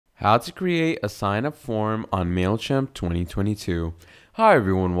How to create a sign-up form on Mailchimp 2022. Hi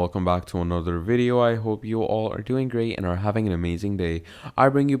everyone, welcome back to another video. I hope you all are doing great and are having an amazing day. I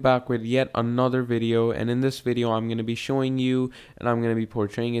bring you back with yet another video, and in this video I'm going to be showing you and I'm going to be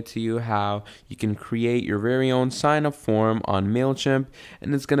portraying it to you how you can create your very own sign-up form on Mailchimp,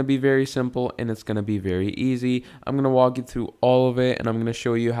 and it's going to be very simple and it's going to be very easy. I'm going to walk you through all of it and I'm going to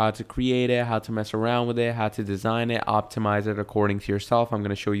show you how to create it, how to mess around with it, how to design it, optimize it according to yourself. I'm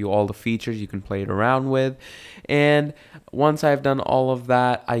going to show you all the features you can play it around with, and once I've done all of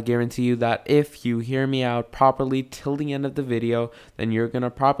that, I guarantee you that if you hear me out properly till the end of the video, then you're going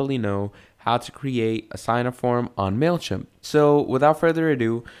to properly know how to create a sign-up form on Mailchimp. So without further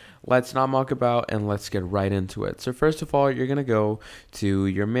ado, let's not muck about and let's get right into it. So first of all, you're going to go to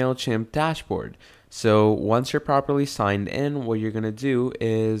your Mailchimp dashboard. So once you're properly signed in, what you're going to do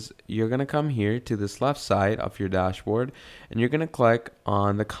is you're going to come here to this left side of your dashboard and you're going to click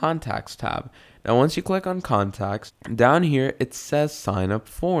on the contacts tab. Now, once you click on contacts, down here it says sign up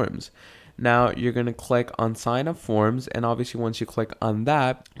forms. Now you're going to click on sign up forms, and obviously once you click on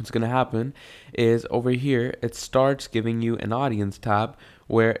that, what's going to happen is over here it starts giving you an audience tab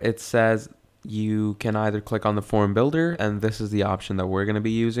where it says you can either click on the form builder, and this is the option that we're going to be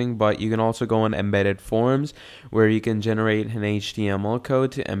using, but you can also go on embedded forms where you can generate an HTML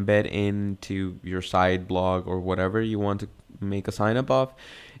code to embed into your site, blog, or whatever you want to make a sign up of.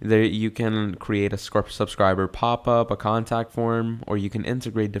 There you can create a subscriber pop-up, a contact form, or you can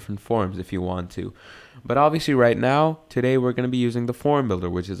integrate different forms if you want to. But obviously right now, today we're going to be using the form builder,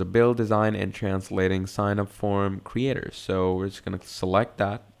 which is a build, design, and translating sign-up form creator. So we're just going to select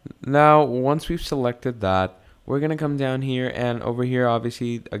that. Now, once we've selected that, we're going to come down here, and over here,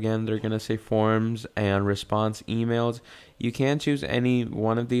 obviously, again, they're going to say forms and response emails. You can choose any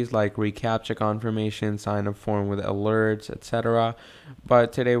one of these, like reCAPTCHA confirmation, sign up form with alerts, etc.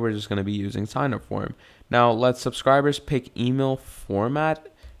 But today we're just going to be using sign up form. Now, let subscribers pick email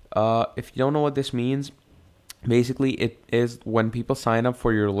format. If you don't know what this means, basically it is when people sign up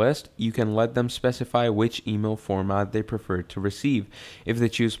for your list, you can let them specify which email format they prefer to receive. If they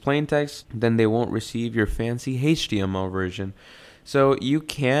choose plain text, then they won't receive your fancy HTML version. So you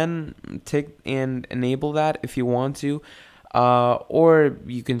can take and enable that if you want to, or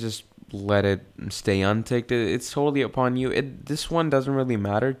you can just let it stay unticked. It's totally upon you. This one doesn't really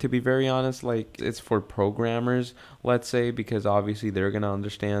matter, to be very honest. Like, it's for programmers, let's say, because obviously they're gonna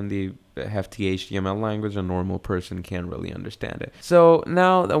understand the hefty HTML language. A normal person can't really understand it. So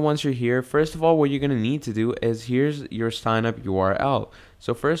now that once you're here, first of all, what you're gonna need to do is here's your sign up URL.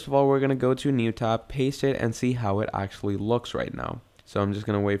 So first of all, we're gonna go to a new tab, paste it, and see how it actually looks right now. So I'm just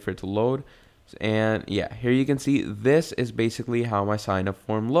gonna wait for it to load. And yeah, here you can see this is basically how my sign up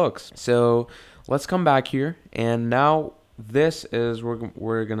form looks. So let's come back here, and now this is where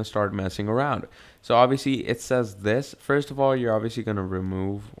we're gonna start messing around. So obviously it says this. First of all, you're obviously gonna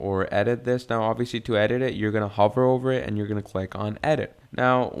remove or edit this. Now obviously to edit it, you're gonna hover over it and you're gonna click on edit.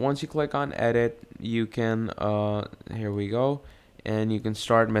 Now once you click on edit, you can here we go, and you can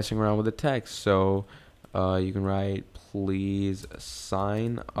start messing around with the text. So you can write, please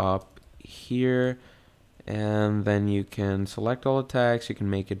sign up here, and then you can select all the text. You can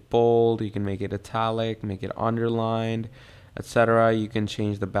make it bold, you can make it italic, make it underlined, etc. You can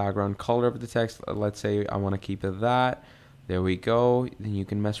change the background color of the text. Let's say I want to keep it that. There we go. Then you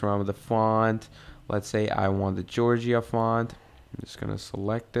can mess around with the font. Let's say I want the Georgia font. I'm just gonna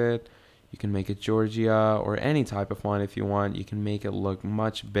select it. You can make it Georgia or any type of font if you want. You can make it look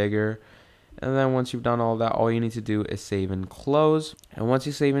much bigger. And then once you've done all that, all you need to do is save and close. And once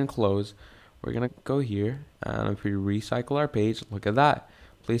you save and close, we're going to go here. And if we recycle our page, look at that.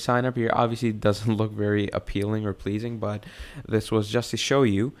 Please sign up here. Obviously, it doesn't look very appealing or pleasing, but this was just to show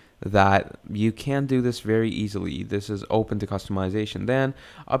you that you can do this very easily. This is open to customization. Then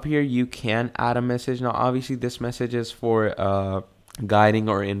up here, you can add a message. Now, obviously, this message is for guiding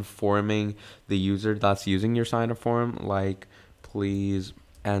or informing the user that's using your sign up form, like, please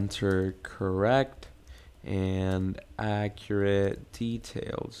enter correct and accurate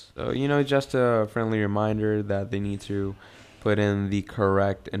details. So, you know, just a friendly reminder that they need to put in the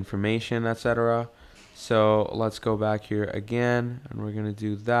correct information, etc. So let's go back here again, and we're going to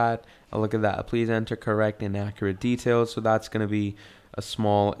do that. Look at that. Please enter correct and accurate details. So that's going to be a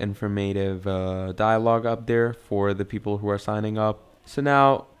small informative dialogue up there for the people who are signing up. So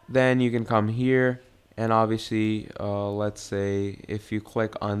now then you can come here, and obviously let's say if you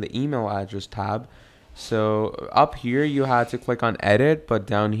click on the email address tab, so up here you had to click on edit, but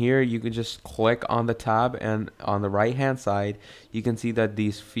down here you can just click on the tab, and on the right hand side you can see that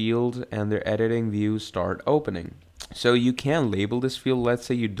these fields and their editing views start opening. So you can label this field. Let's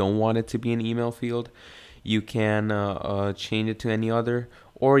say you don't want it to be an email field. You can change it to any other,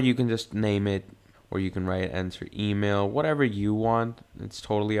 or you can just name it, or you can write enter email, whatever you want. It's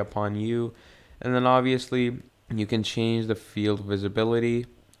totally upon you. And then obviously you can change the field visibility.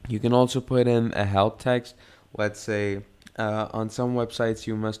 You can also put in a help text. Let's say on some websites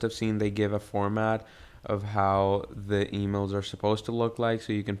you must have seen they give a format of how the emails are supposed to look like.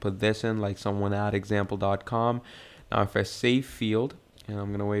 So you can put this in, like someone@example.com. Now if I save field, and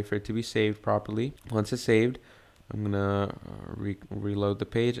I'm gonna wait for it to be saved properly. Once it's saved, I'm gonna reload the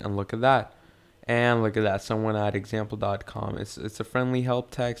page, and look at that. And look at that, someone@example.com. It's a friendly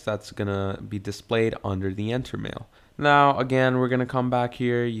help text that's gonna be displayed under the enter mail. Now again, we're gonna come back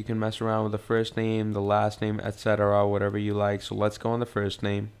here. You can mess around with the first name, the last name, etc., whatever you like. So let's go on the first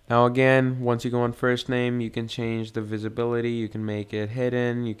name. Now again, once you go on first name, you can change the visibility. You can make it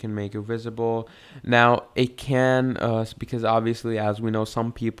hidden, you can make it visible. Now it can because obviously, as we know,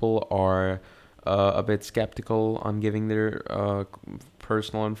 some people are a bit skeptical on giving their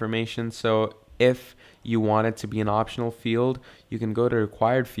personal information. So if you want it to be an optional field, you can go to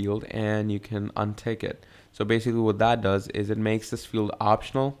required field and you can untick it. So basically what that does is it makes this field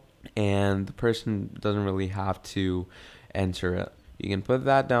optional, and the person doesn't really have to enter it. You can put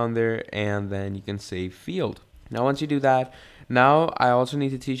that down there, and then you can save field. Now once you do that, now I also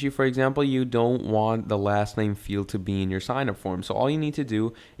need to teach you, for example, you don't want the last name field to be in your sign up form. So all you need to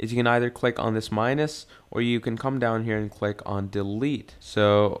do is you can either click on this minus, or you can come down here and click on delete.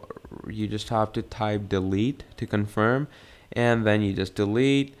 So you just have to type delete to confirm, and then you just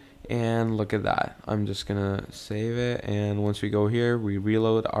delete. And look at that. I'm just gonna save it, and once we go here, we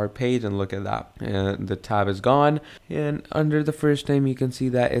reload our page, and look at that, and the tab is gone. And under the first name, you can see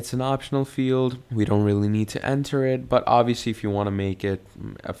that it's an optional field. We don't really need to enter it, but obviously if you want to make it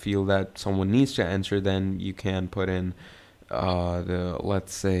a field that someone needs to enter, then you can put in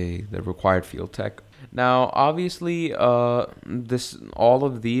let's say the required field tech. Now obviously all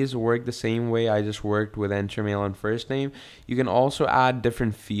of these work the same way I just worked with enter mail and first name. You can also add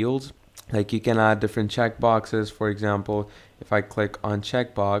different fields, like you can add different checkboxes. For example, if I click on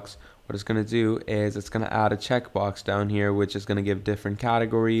checkbox, what it's going to do is it's going to add a checkbox down here, which is going to give different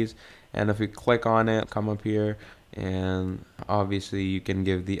categories. And if we click on it, come up here, and obviously you can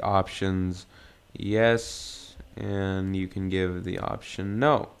give the options yes, and you can give the option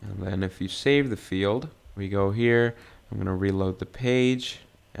no. And then if you save the field, we go here, I'm going to reload the page,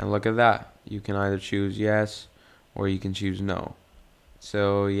 and look at that. You can either choose yes or you can choose no.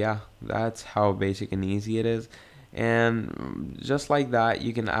 So yeah, that's how basic and easy it is. And just like that,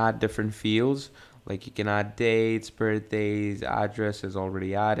 you can add different fields. Like you can add dates, birthdays, address is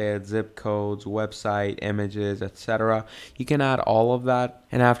already added, zip codes, website, images, etc. You can add all of that.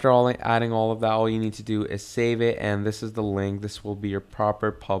 And after adding all of that, all you need to do is save it. And this is the link. This will be your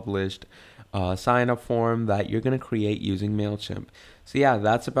proper published sign up form that you're going to create using Mailchimp. So yeah,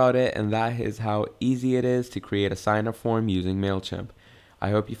 that's about it. And that is how easy it is to create a sign up form using Mailchimp. I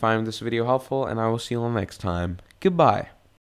hope you find this video helpful, and I will see you all next time. Goodbye.